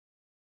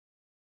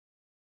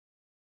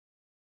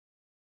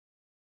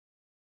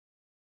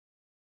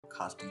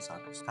casting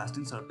surface.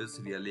 Casting surface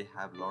really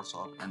have lots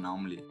of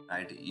anomaly,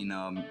 right, in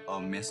a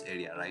mesh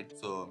area, right?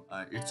 So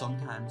it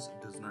sometimes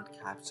does not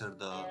capture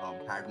the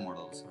pad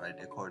models, right,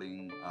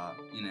 according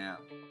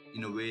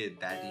in a way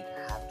that it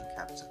have to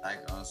capture.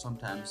 Like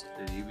sometimes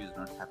the review is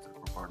not captured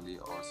properly,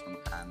 or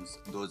sometimes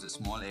those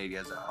small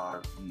areas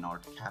are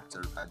not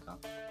captured by the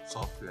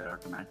software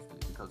automatically,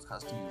 because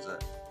casting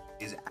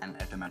is an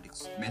automatic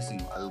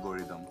meshing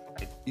algorithm,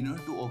 right? In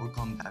order to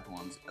overcome that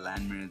ones,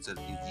 align manager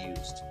is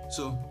used.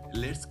 So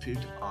let's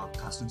create a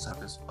casting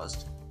surface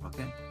first.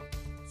 Okay,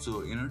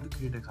 so in order to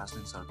create a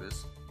casting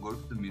surface, go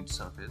to the mid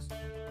surface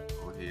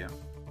over here,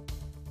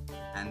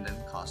 and then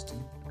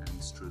casting and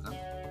extrusion,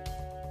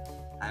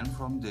 and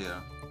from there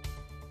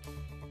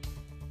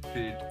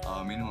create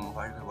a minimum.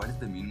 What is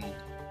the minimum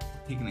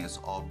thickness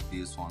of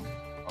this one,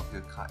 of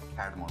your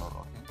CAD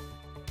model? Okay,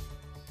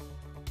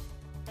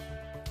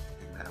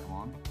 take that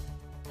one.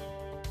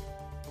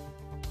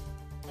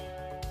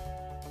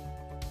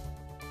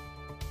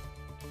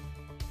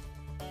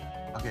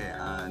 Okay,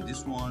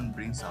 this one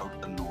brings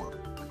out the node.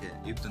 Okay,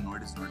 if the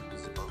node is not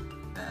visible,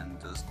 then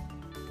just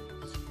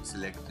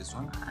select this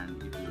one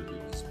and it will be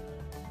visible.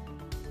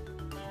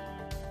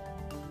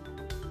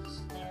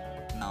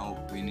 Now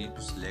we need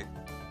to select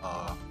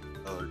a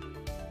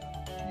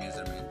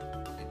measurement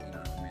in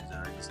order to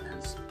measure a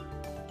distance.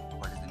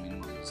 What is the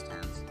minimum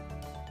distance?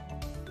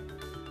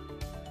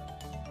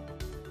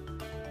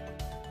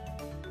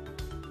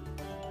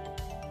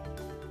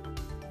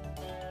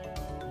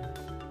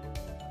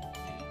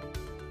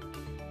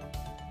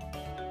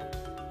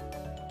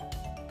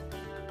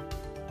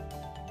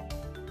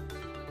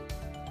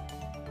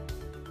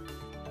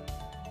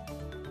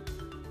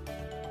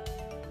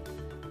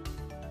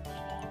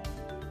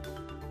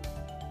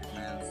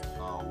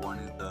 One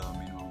is the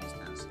minimum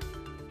distance.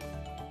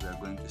 We are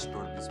going to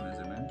store this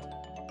measurement.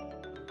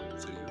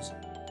 So use.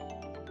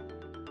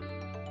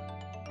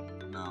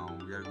 Now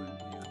we are going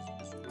to use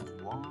this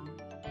one,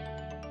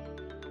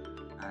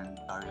 and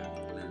target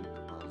length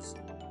was 2.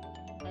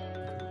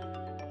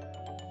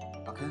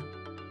 Okay.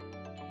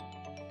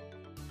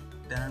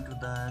 Then after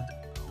that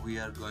we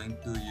are going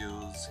to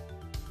use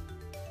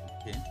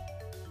OK.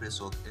 Press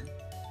OK.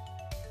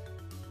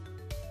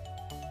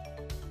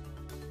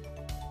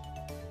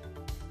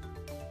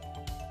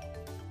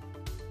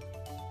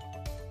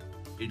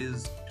 It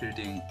is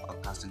creating a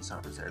casting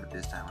surface at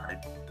this time,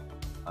 right?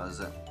 As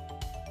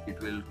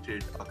it will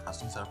create a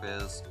casting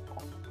surface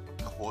of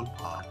the whole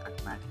part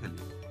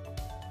automatically,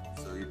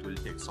 so it will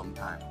take some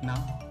time.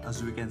 Now,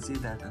 as we can see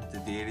that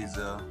there is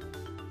a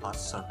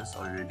cast surface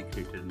already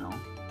created now.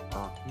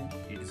 Okay,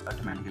 it is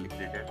automatically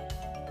created,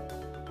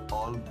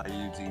 all by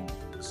using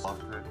the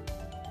software.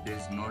 There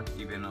is not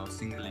even a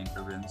single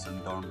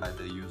intervention done by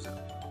the user.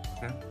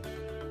 Okay.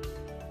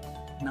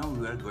 Now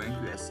we are going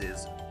to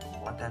assess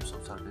what types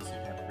of surface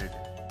it have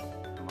created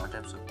and what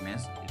types of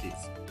mesh it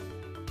is.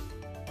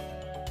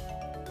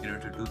 In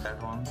order to do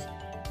that once,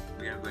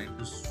 we are going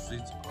to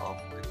switch off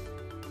the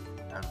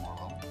CAD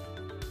model.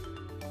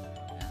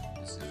 Yeah,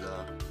 this is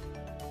a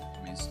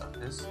mesh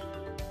surface.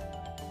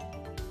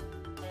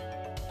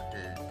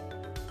 Okay,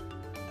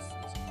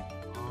 switching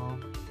it off.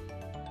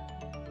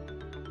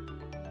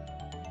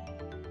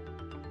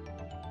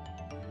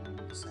 And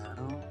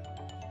shadow.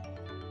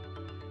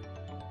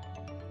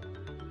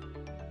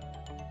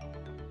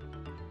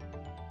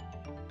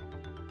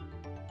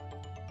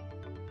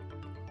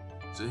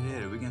 So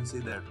here we can see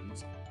that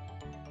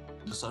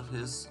the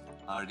surface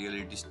are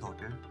really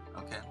distorted.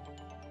 Okay,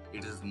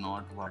 it is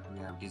not what we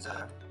have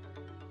desired.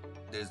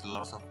 There is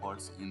lots of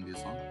faults in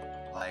this one,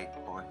 like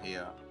over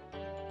here.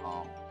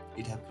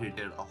 It have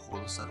created a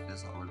hollow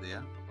surface over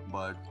there,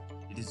 but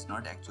it is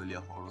not actually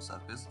a hollow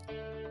surface.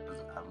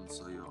 I will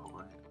show you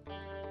over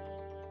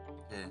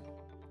here.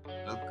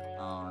 Okay, look,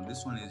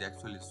 this one is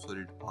actually a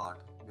solid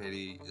part.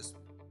 Very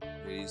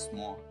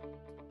small.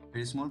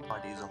 Very small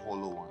part is a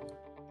hollow one,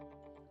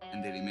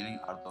 and the remaining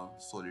are the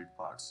solid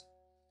parts.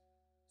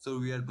 So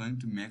we are going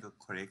to make a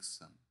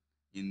correction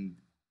in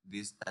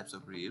these types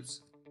of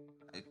ribs,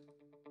 right?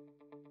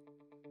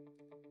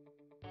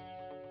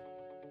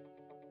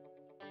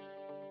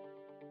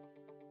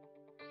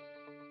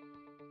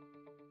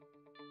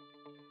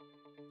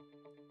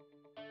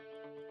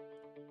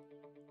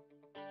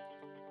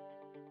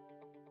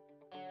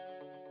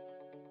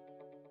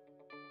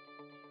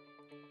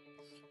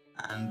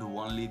 And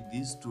only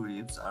these two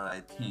ribs are, I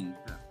think,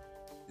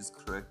 is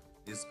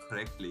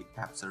correctly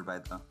captured by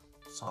the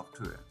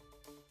software.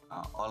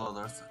 All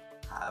others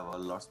have a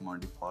lot more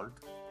default,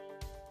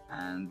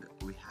 and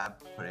we have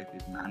to correct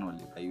it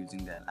manually by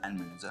using the Align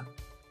Manager.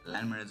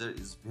 Align Manager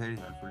is very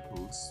helpful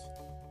tools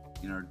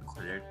in order to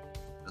correct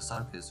the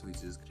surface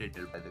which is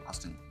created by the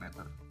casting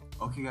method.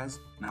 Okay guys,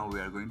 now we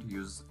are going to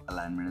use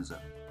Align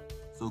Manager.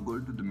 So go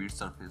to the mid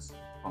surface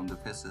from the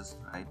faces,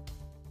 right?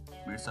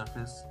 Mid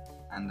surface,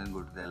 and then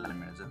go to the Align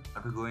Manager.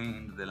 After going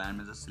into the Align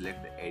Manager,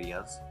 select the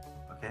areas.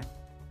 Okay.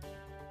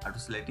 After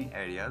selecting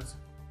areas,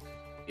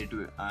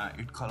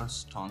 it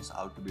colors turns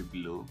out to be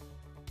blue,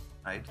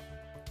 right?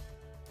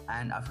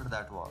 And after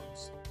that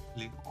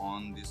click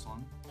on this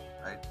one,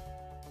 right?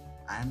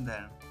 And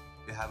then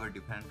we have a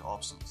different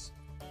options.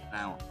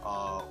 Now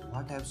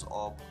what types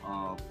of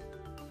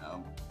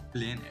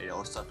plane area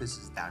or surface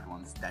is that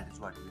one? That is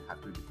what we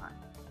have to define.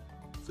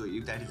 So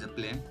if that is a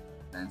plane,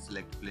 then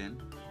select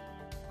plane.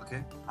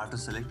 Okay, after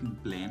selecting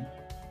plane,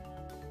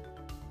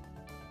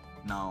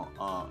 now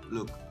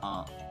look,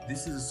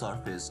 this is a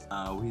surface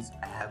which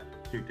I have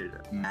treated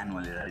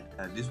manually,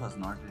 right? This was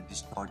not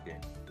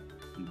distorted,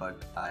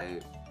 but I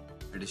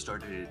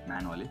distorted it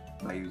manually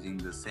by using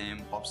the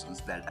same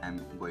options that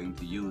I'm going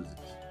to use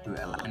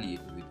to align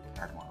it with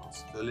CAD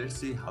models. So let's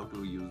see how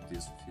to use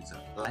this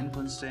feature. Align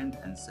constraint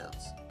and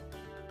cells.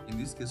 In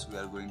this case, we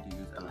are going to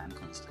use align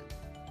constraint,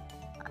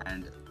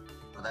 and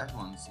for that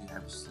once you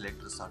have to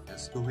select the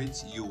surface to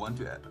which you want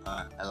to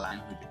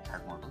align with the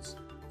CAD models.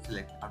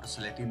 After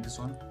selecting this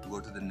one, go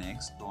to the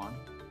next one,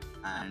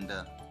 and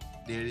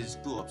there is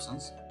two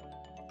options,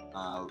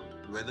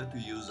 whether to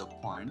use the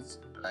points,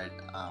 right?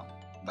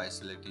 By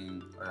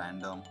selecting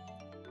random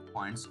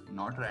points,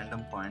 not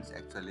random points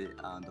actually,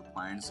 the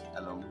points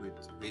along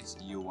with which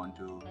you want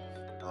to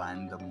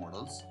align the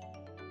models,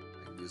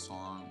 like this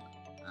one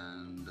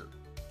and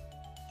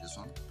this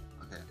one.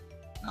 Okay,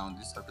 now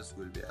this surface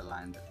will be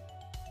aligned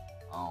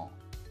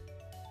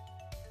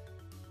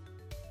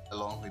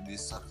along with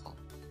this circle.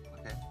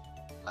 Okay,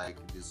 like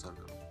this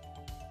circle.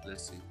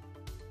 Let's see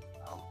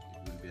how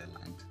it will be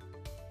aligned.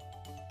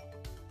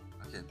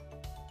 Okay,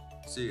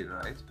 see it,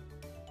 right?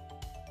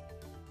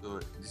 So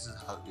this is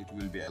how it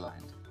will be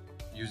aligned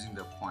using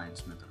the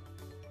points method.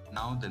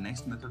 Now the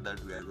next method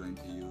that we are going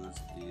to use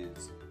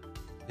is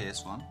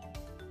face one.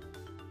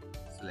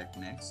 Select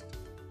next.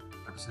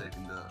 After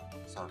selecting the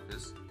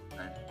surface,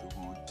 right, to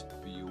which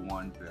you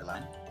want to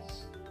align,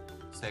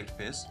 select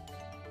face.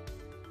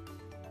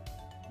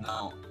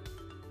 Now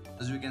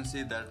as you can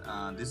see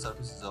that this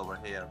surface is over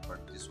here,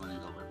 but this one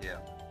is over here,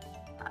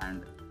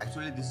 and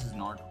actually this is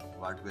not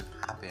what will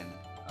happen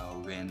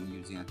when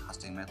using a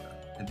casting method.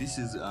 And this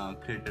is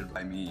created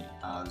by me,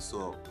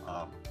 so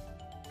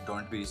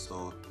don't be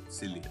so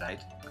silly,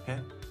 right? Okay,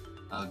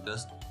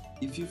 just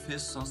if you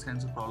face some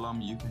kinds of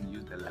problem, you can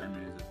use the line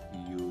manager to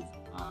use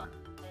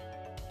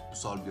to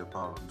solve your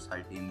problems,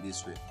 right, in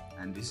this way,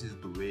 and this is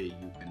the way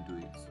you can do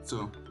it.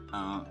 So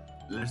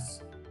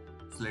let's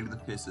select the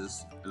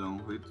faces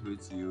along with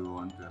which you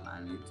want to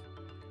align it.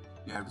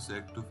 You have to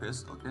select two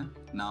faces. Okay,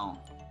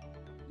 now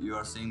you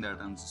are seeing that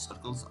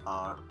circles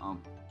are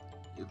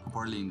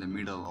properly in the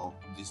middle of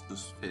these two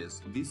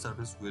faces. This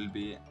surface will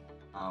be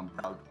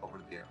brought over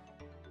there.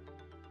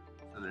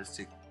 So let's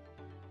see.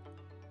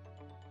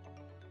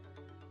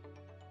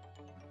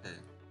 Okay,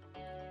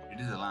 it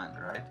is aligned,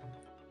 right?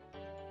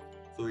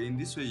 So in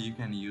this way you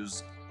can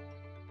use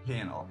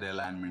plane of the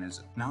align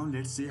manager. Now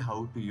let's see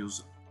how to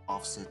use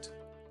offset.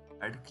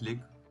 Right click,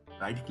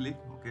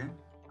 okay.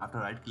 After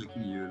right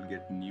clicking, you will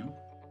get new,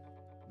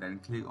 then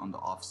click on the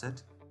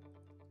offset.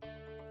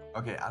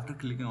 Okay, after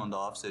clicking on the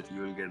offset,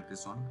 you will get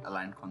this one,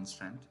 align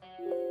constraint.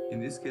 In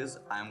this case,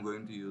 I am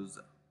going to use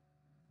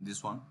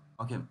this one.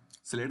 Okay,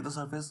 select the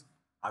surface.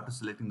 After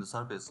selecting the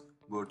surface,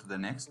 go to the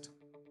next.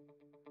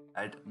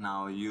 Right,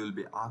 now you will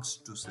be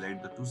asked to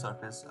select the two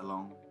surfaces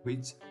along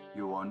which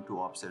you want to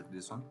offset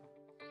this one.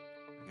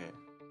 Okay,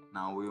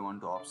 now we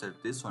want to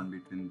offset this one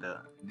between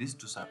these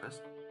two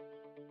surfaces.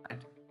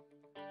 Right,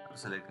 after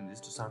selecting these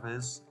two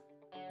surfaces,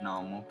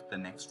 now move to the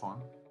next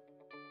one.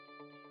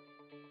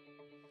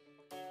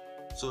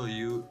 So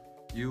you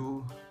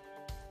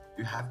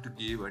have to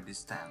give a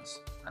distance,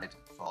 right?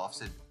 So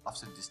offset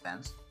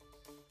distance.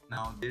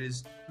 Now there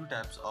is two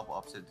types of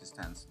offset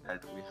distance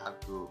that we have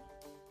to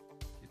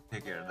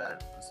take care of.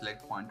 That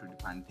select point to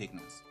define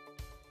thickness.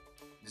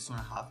 This one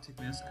half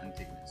thickness and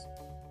thickness.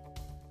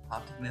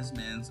 Half thickness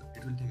means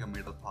it will take a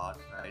middle part,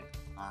 right?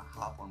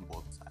 Half on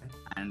both sides,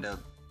 and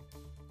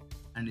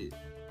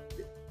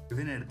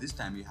even at this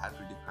time you have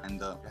to define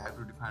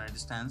a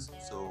distance.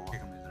 So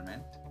take a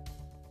measurement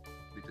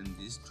between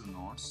these two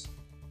nodes.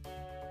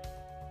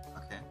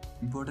 Okay,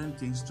 important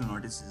things to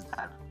notice is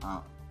that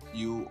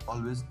you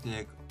always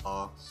take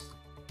a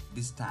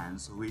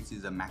distance which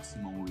is a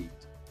maximum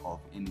width of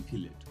any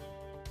fillet.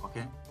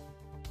 Okay,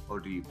 or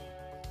rib,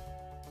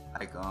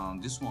 like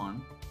this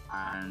one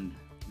and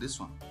this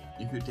one.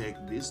 If you take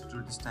these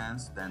two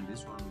distance, then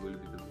this one will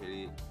be the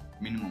very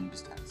minimum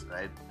distance,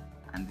 right?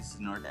 And this is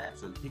not the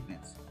actual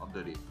thickness of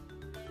the rib.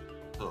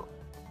 So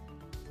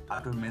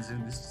after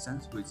measuring this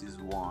distance, which is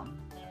 1,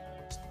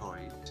 store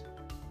it,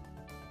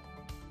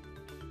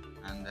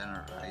 and then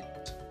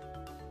write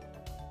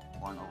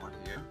 1 over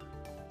here.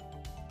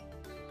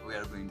 We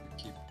are going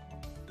to keep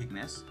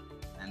thickness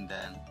and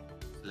then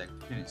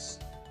select finish.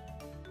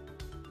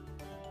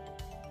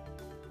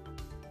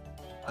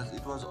 As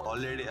it was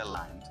already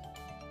aligned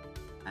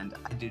and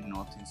I did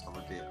nothing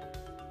over there,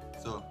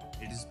 so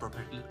it is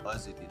perfectly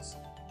as it is.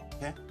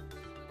 Okay,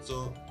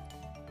 so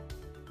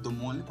the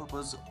only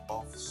purpose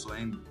of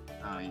showing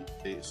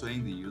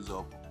the use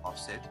of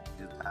offset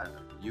is that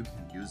you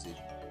can use it.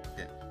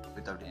 Okay,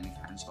 without any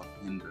kinds of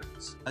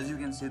hindrance. As you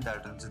can see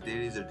that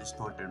there is a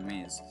distorted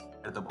mesh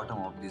at the bottom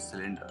of this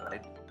cylinder,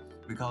 right?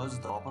 Because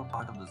the upper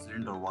part of the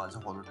cylinder was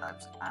hollow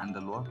types and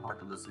the lower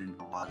part of the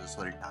cylinder was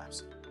solid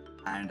types,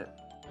 and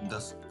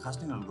the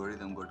casting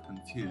algorithm got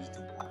confused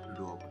what to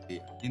do over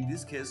here. In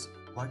this case,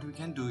 what we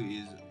can do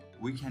is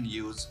we can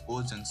use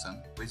O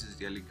junction, which is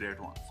really great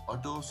one.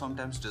 Auto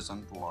sometimes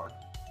doesn't work,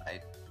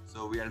 right?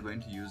 So we are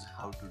going to use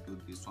how to do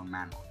this one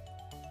manually.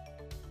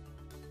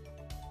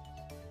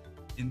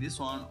 In this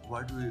one,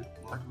 what we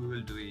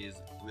will do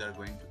is we are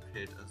going to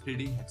create a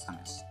 3D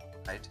hexamesh,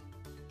 right,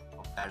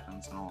 of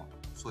patterns,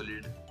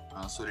 solid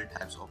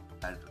types of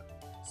that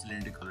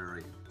cylindrical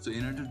array. So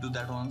in order to do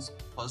that once,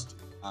 first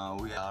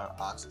we are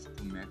asked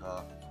to make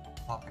a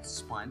top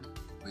axis point,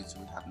 which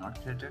we have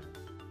not created.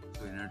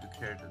 So in order to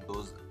create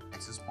those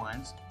axis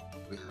points,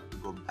 we have to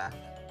go back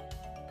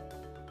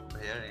over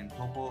here in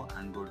topo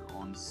and go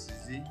on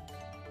CG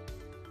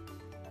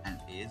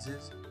and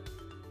edges,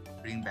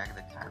 bring back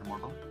the CAD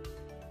model,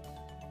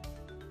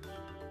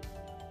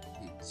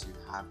 which you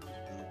have to do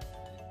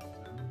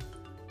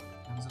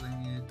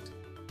canceling it.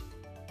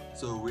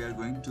 So we are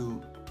going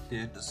to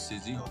create the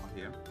CG over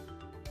here.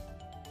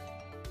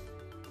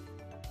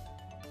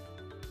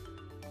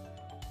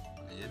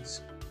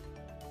 Edge,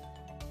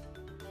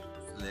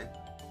 select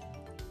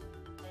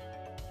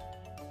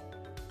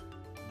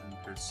and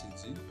create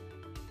CG,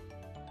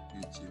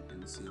 which you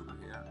can see over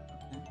here.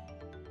 Okay.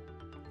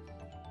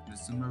 In a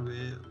similar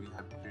way, we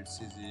have to create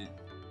CG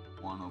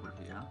one over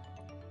here.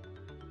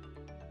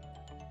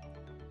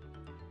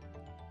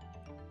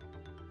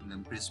 And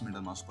then press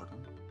middle mouse button.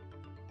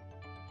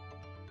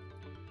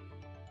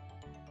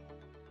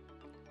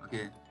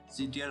 Okay,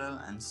 CTRL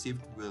and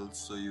Shift will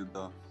show you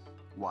the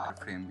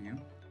wireframe view,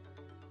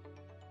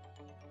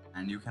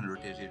 and you can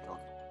rotate it.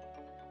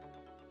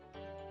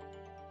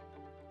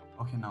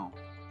 Okay, now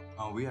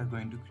we are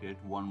going to create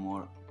one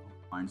more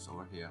points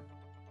over here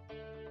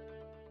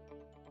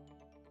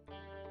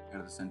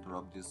at the center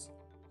of this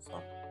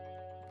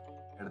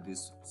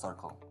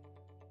circle.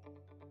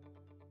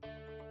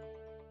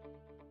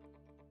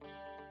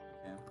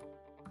 Okay.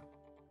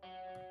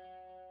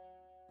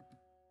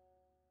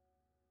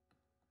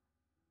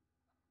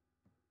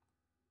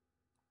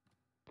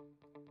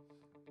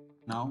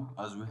 Now,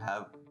 as we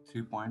have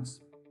 3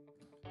 points,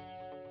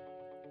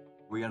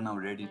 we are now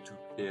ready to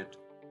create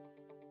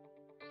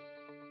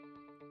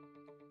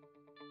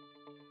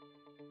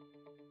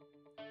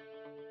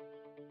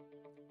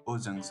O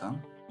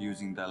junction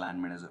using the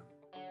line manager.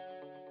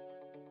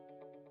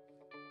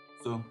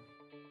 So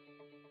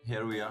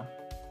here we are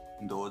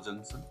in the O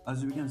junction.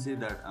 As we can see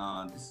that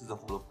this is a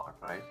hollow part,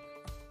 right?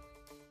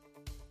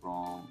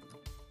 From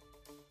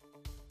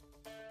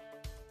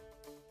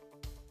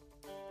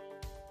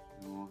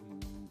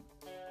removing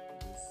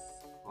this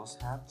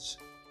crosshatch,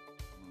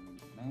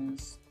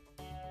 mesh,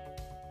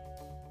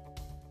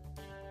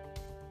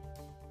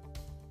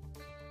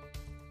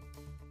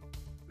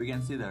 we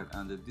can see that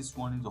this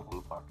one is the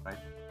whole part, right?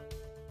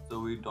 So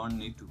we don't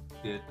need to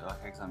create a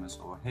hexamesh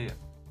over here,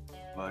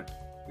 but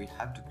we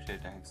have to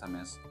create a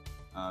hexamesh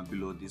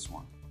below this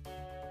one,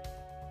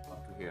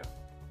 up to here.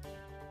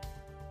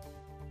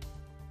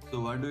 So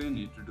what do you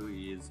need to do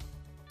is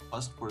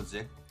first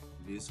project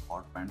these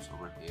hot points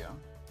over here.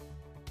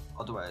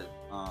 Otherwise,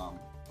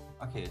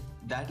 okay,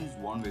 that is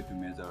one way to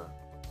measure,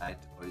 right,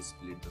 or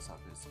split the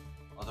surface.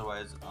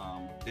 Otherwise,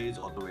 there is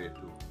other way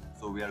too.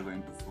 So we are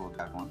going to follow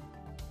that one.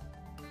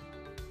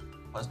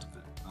 First,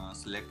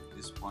 select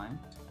this point,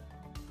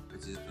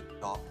 which is the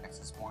top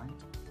axis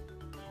point.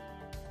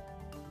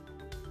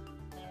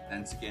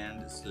 Then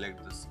second,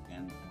 select the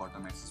second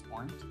bottom axis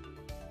point.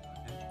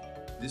 Okay.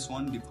 This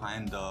one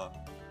defines the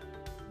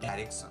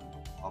direction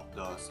of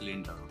the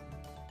cylinder.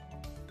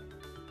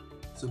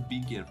 So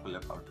be careful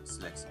about the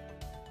selection.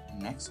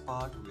 Next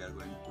part, we are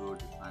going to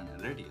define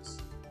a radius,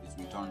 which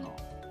we don't know.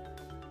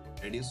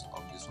 Radius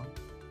of this one,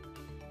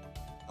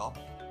 top.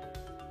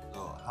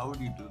 So how would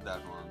you do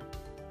that one?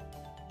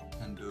 You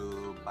can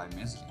do by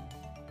measuring.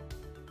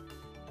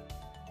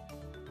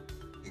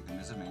 Take the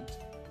measurement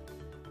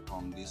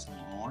from this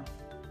node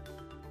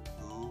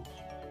to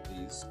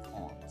these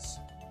cones.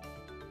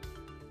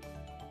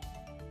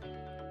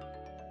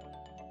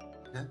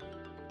 Okay,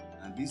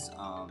 and this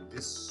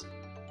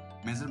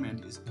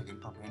measurement is taken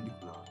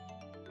perpendicular.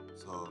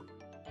 So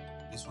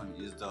this one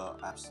is the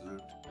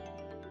absolute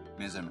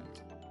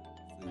measurement.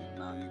 So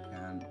now you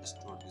can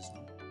store this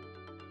one.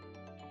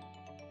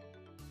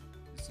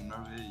 In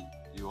similar way,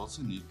 you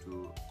also need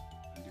to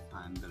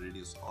define the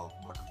radius of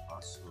bottom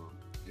part, so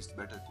it's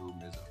better to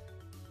measure.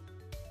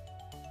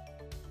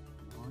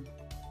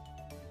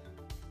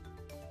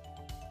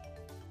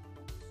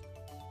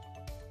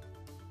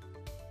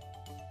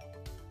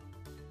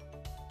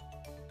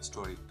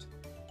 Store it.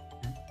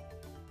 Okay.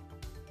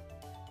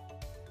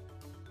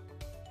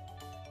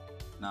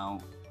 Now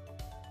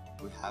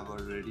we have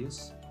our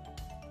radius.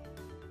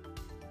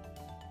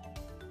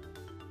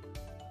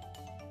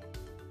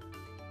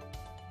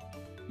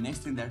 Next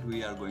thing that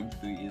we are going to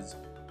do is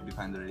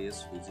define the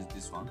radius, which is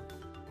this one,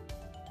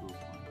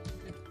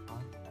 2.85.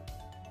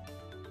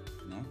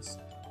 next.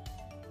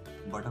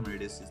 Bottom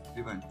radius is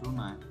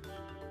 3.29.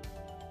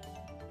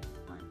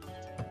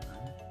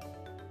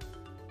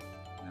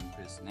 Then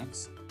press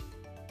next.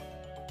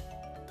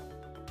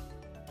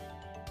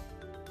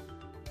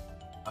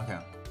 Okay,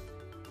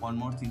 one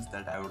more thing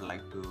that I would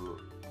like to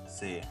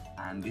say,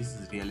 and this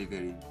is really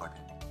very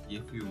important.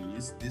 If you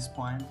miss this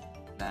point,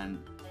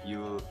 then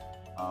you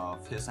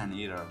face an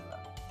error,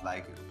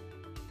 like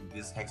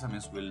this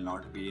hexamesh will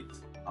not be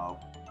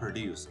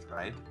produced,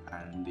 right?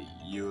 And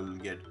you'll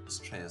get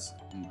stressed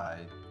by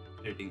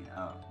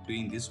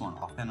doing this one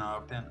often and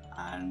often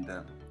and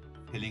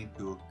failing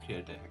to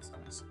create a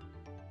hexamesh.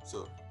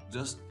 So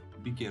just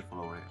be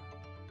careful over here.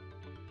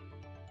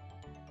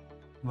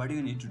 What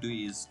you need to do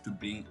is to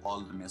bring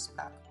all the mesh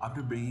back.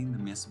 After bringing the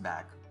mesh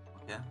back,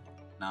 okay,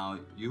 now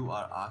you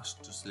are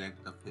asked to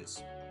select the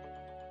face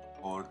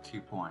or 3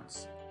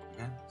 points.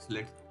 Okay,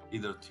 select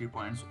either 3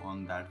 points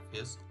on that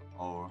face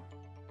or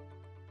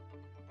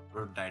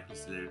directly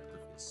select the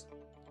face.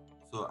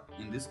 So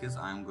in this case,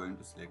 I am going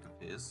to select a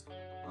face.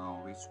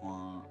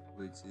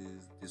 Which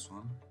is this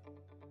one.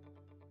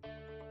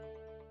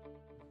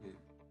 Okay,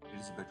 it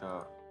is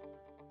better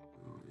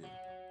to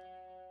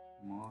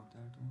remove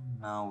that one.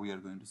 Now we are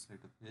going to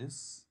select a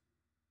face.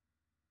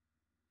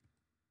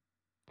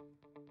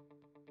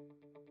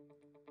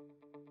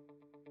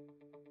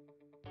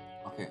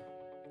 Okay,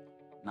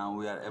 now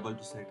we are able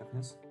to select a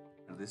face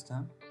at this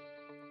time.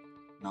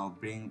 Now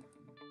bring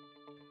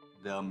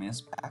the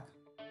mesh back.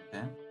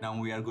 Okay, now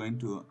we are going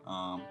to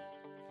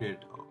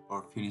create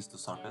or finish the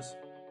surface.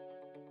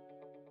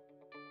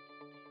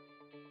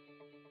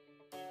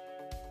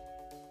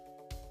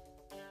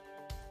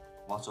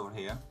 Watch over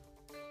here.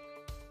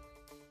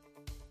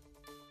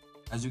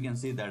 As you can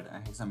see that a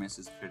hexamesh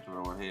is created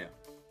over here.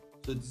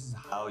 So this is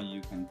how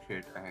you can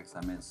create a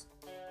hexamesh.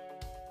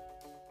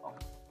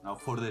 Now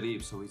for the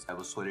ribs, which have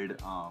a solid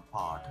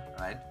part,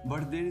 right?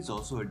 But there is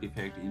also a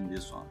defect in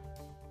this one.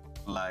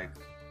 Like,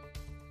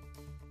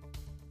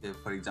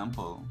 for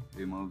example,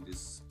 remove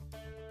this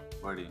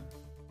body,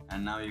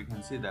 and now you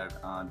can see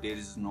that there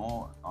is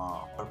no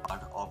upper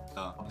part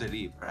of the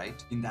rib,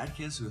 right? In that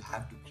case, you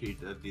have to create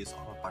this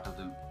upper part of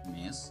the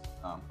mesh,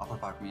 upper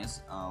part mesh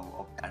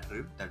of that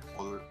rib, that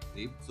whole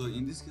rib. So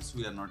in this case,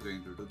 we are not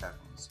going to do that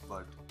once,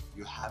 but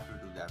you have to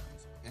do that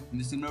once. Okay? In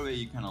the similar way,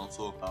 you can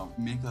also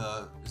make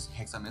a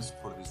hexamesh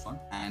for this one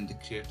and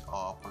create a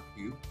upper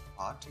cube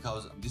part,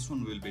 because this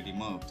one will be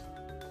removed.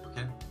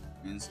 Okay,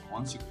 means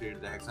once you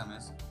create the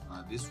hexamesh,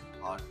 this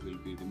part will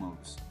be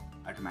removed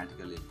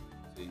automatically.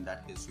 So in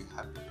that case, you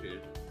have to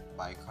create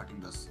by cutting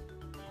the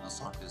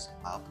surface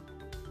up.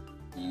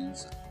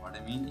 Means what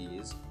I mean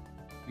is,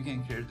 you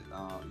can create,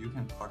 you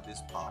can cut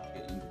this part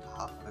into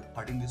half. By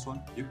cutting this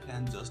one, you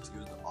can just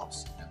use the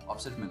offset.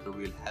 Offset method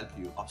will help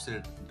you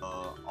offset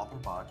the upper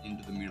part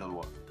into the middle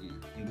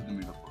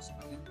portion.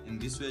 Okay, in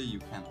this way you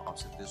can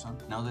offset this one.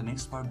 Now the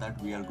next part that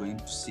we are going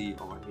to see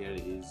over here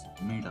is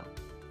middle,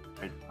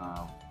 right?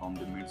 From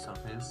the mid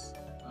surface,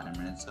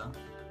 line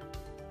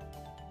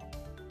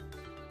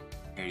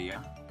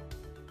area,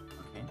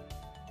 okay,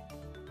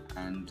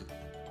 and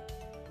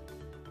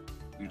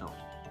middle.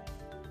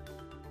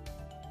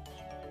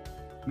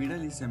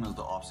 Middle is same as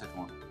the offset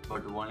one,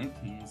 but one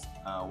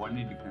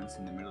difference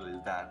in the middle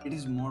is that it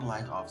is more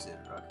like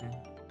offset. Okay,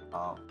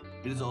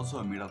 it is also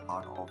a middle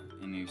part of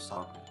any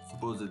surface.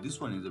 Suppose that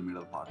this one is the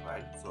middle part,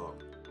 right? So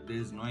there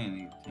is no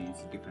anything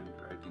different,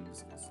 right? In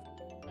this case,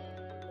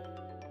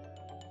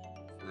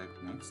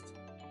 select next,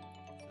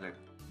 select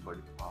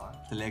body part,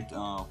 select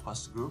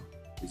first group,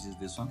 which is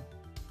this one.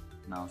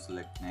 Now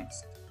select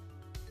next.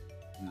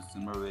 In the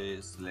similar way,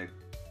 select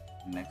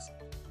next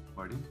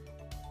body.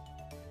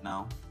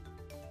 Now,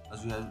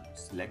 as you have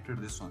selected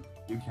this one,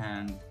 you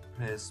can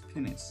press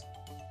finish.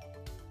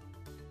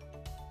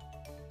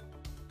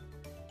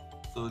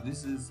 So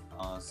this is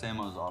same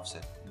as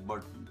offset,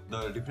 but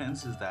the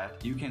difference is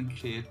that you can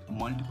create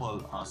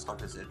multiple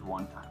surfaces at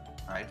one time,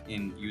 right?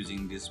 In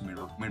using this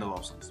middle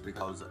options,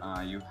 because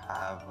you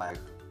have like,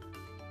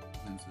 you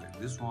can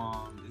select this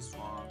one,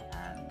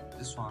 and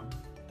this one,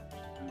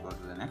 and go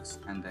to the next,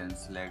 and then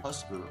select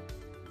first group,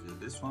 which is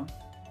this one,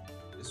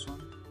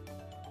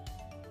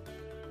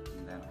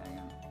 and then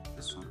again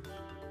this one.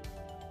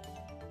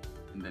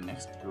 In the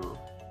next group,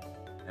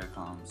 here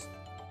comes.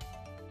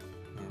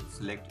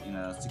 Select in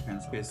a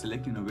sequence. Okay,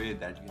 select in a way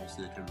that you have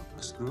selected the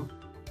first group,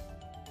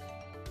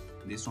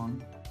 this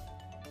one,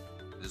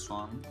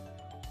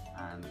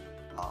 and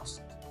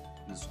last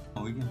this one.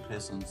 Now we can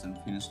press and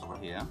finish over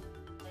here.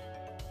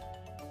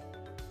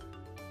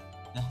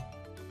 Yeah,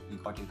 you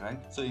got it right.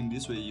 So in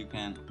this way you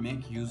can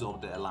make use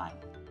of the align,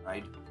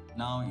 right?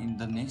 Now in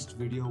the next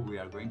video we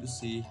are going to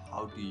see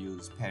how to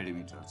use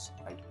perimeters,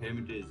 right?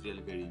 Perimeter is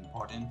really very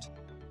important.